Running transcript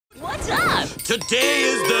Today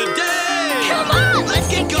is the day! Come on, let's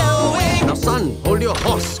get going! Now, son, hold your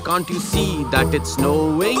horse. Can't you see that it's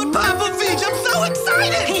snowing? But Papa Peach, I'm so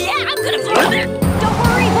excited! Yeah, I'm gonna fly it! Don't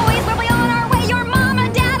worry, boys, we'll be on our way. Your mom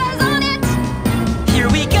and dad is on it! Here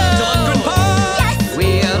we go! To Lundgren Park! Yes!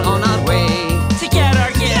 We're on our way To get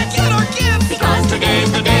our gifts! Yeah, get our gifts! Because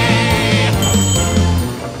today's the day!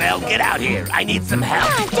 Mel, get out here. I need some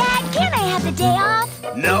help. Dad, can't I have the day off?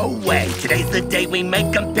 No way. Today's the day we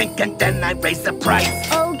make them pink and then I raise the price.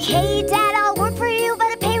 Okay, Dad, I'll work for you,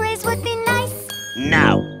 but a pay raise would be nice.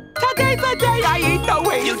 No. Today's the day I eat the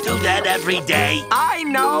wings. You do that every day. I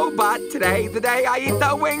know, but today's the day I eat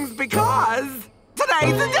the wings because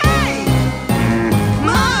today's the day.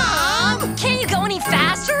 Mom! Can't you go any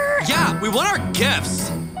faster? Yeah, we want our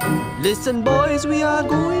gifts! Listen, boys, we are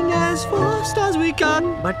going as fast as we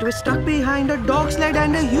can. But we're stuck behind a dog sled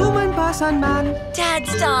and a human person man. Dad,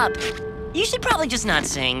 stop. You should probably just not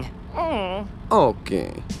sing.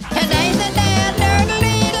 Okay. Today's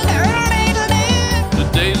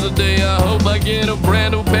the day I hope I get a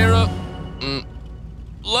brand new pair of...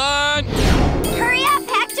 lunch! Hurry up,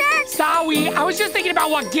 Hector! Sorry, I was just thinking about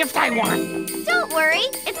what gift I want. Don't worry,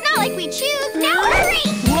 it's not like we choose. Now hurry!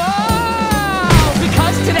 Whoa!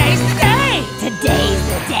 Because today's the day. Today's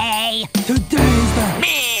the day. Today's the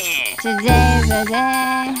Today's the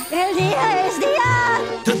day. Today's the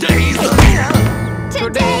day. Today's the... Today's the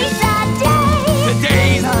day.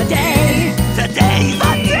 Today's the day. Today's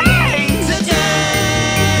the day.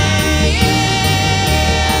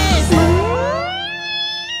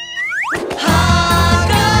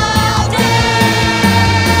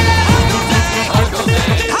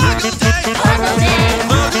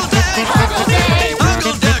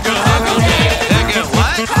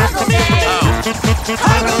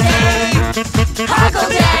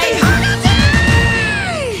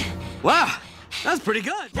 Wow, that's pretty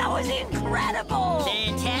good. That was incredible!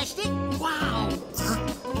 Fantastic.